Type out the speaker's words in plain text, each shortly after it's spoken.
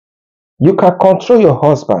You can control your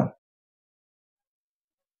husband.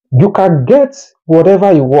 You can get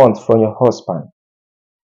whatever you want from your husband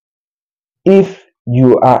if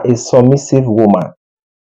you are a submissive woman.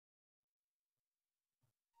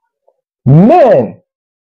 Men,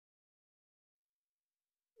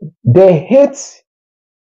 they hate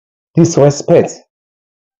disrespect.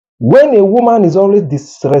 When a woman is always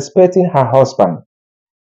disrespecting her husband,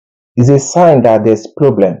 it's a sign that there's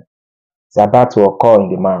problem is about to occur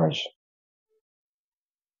in the marriage.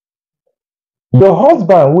 Your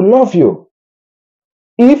husband will love you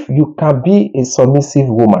if you can be a submissive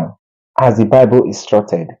woman, as the Bible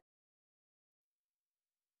instructed.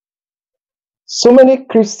 So many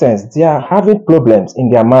Christians, they are having problems in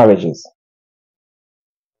their marriages.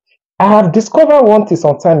 I have discovered one thing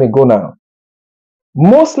some time ago now.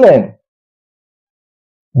 Muslims,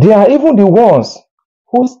 they are even the ones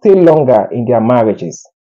who stay longer in their marriages,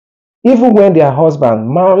 even when their husband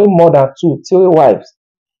marry more than 2, 3 wives,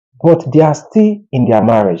 but they are still in their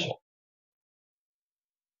marriage.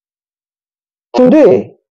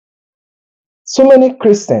 Today, so many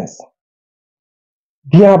Christians,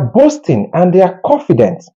 they are boasting and they are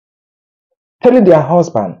confident, telling their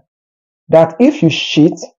husband that if you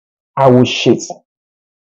cheat, I will cheat.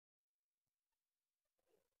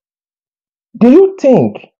 Do you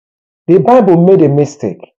think the Bible made a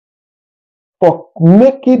mistake for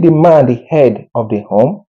making the man the head of the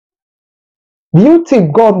home? Do you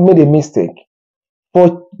think God made a mistake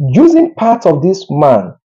for using part of this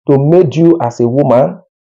man to make you as a woman?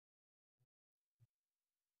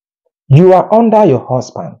 You are under your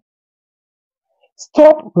husband.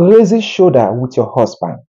 Stop raising shoulder with your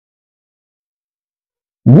husband.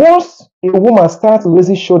 Once a woman starts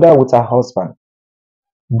raising shoulder with her husband,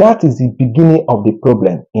 that is the beginning of the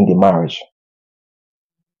problem in the marriage.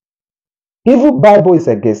 Even Bible is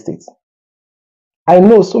against it. I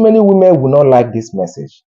know so many women will not like this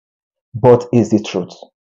message, but it's the truth.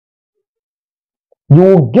 You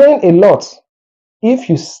will gain a lot if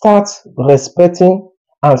you start respecting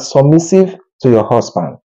and submissive to your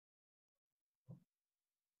husband.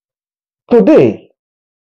 Today,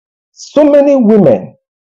 so many women,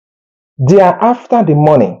 they are after the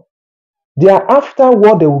money. They are after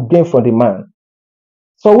what they will gain from the man.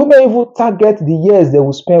 So women even target the years they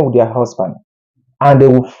will spend with their husband, and they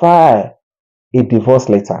will file a divorce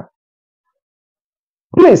letter.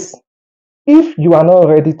 Please, if you are not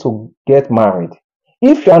ready to get married,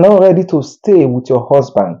 if you are not ready to stay with your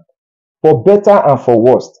husband for better and for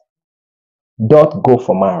worse, don't go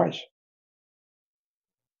for marriage.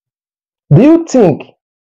 Do you think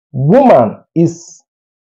money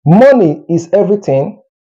is everything?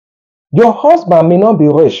 Your husband may not be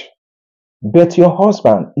rich, but your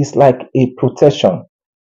husband is like a protection.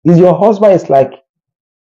 Your husband is like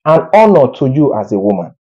an honor to you as a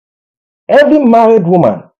woman. Every married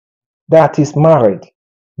woman that is married,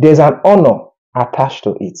 there's an honor attached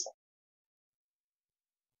to it.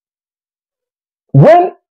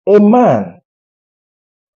 When a man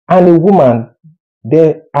and a woman,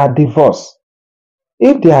 they are divorced,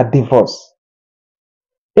 if they are divorced,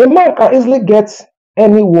 a man can easily get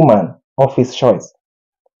any woman of his choice.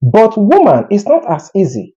 But woman, it's not as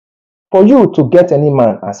easy for you to get any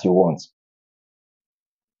man as you want.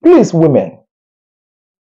 Please, women,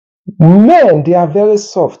 men, they are very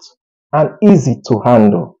soft and easy to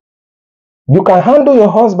handle. You can handle your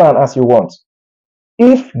husband as you want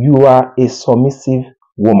if you are a submissive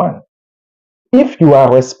woman, if you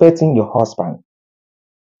are respecting your husband.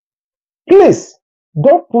 Please,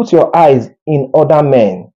 don't put your eyes in other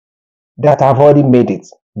men that have already made it,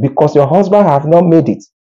 because your husband have not made it.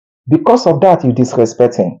 Because of that, you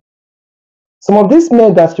disrespect him. Some of these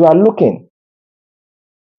men that you are looking,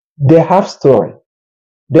 they have story.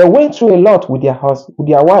 They went through a lot with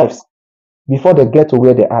their wives before they get to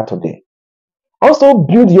where they are today. Also,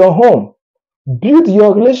 build your home, build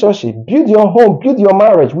your relationship, build your home, build your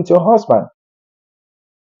marriage with your husband.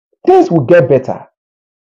 Things will get better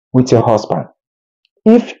with your husband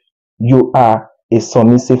if you are a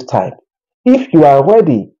submissive type, if you are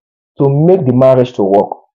ready to make the marriage to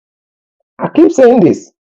work. I keep saying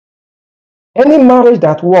this. Any marriage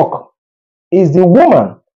that works is the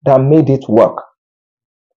woman that made it work.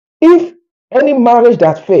 If any marriage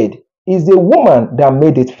that failed, is the woman that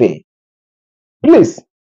made it fail. Please,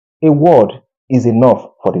 a word is enough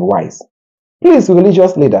for the wise. Please,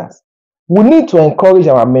 religious leaders, we need to encourage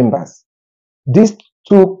our members. These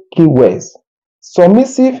 2 key words,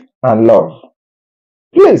 submissive and love.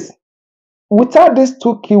 Please, without these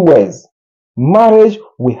 2 key words, marriage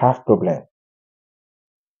will have problem.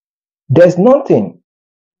 There's nothing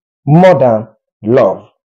more than love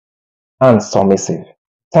and submissive.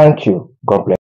 Thank you. God bless.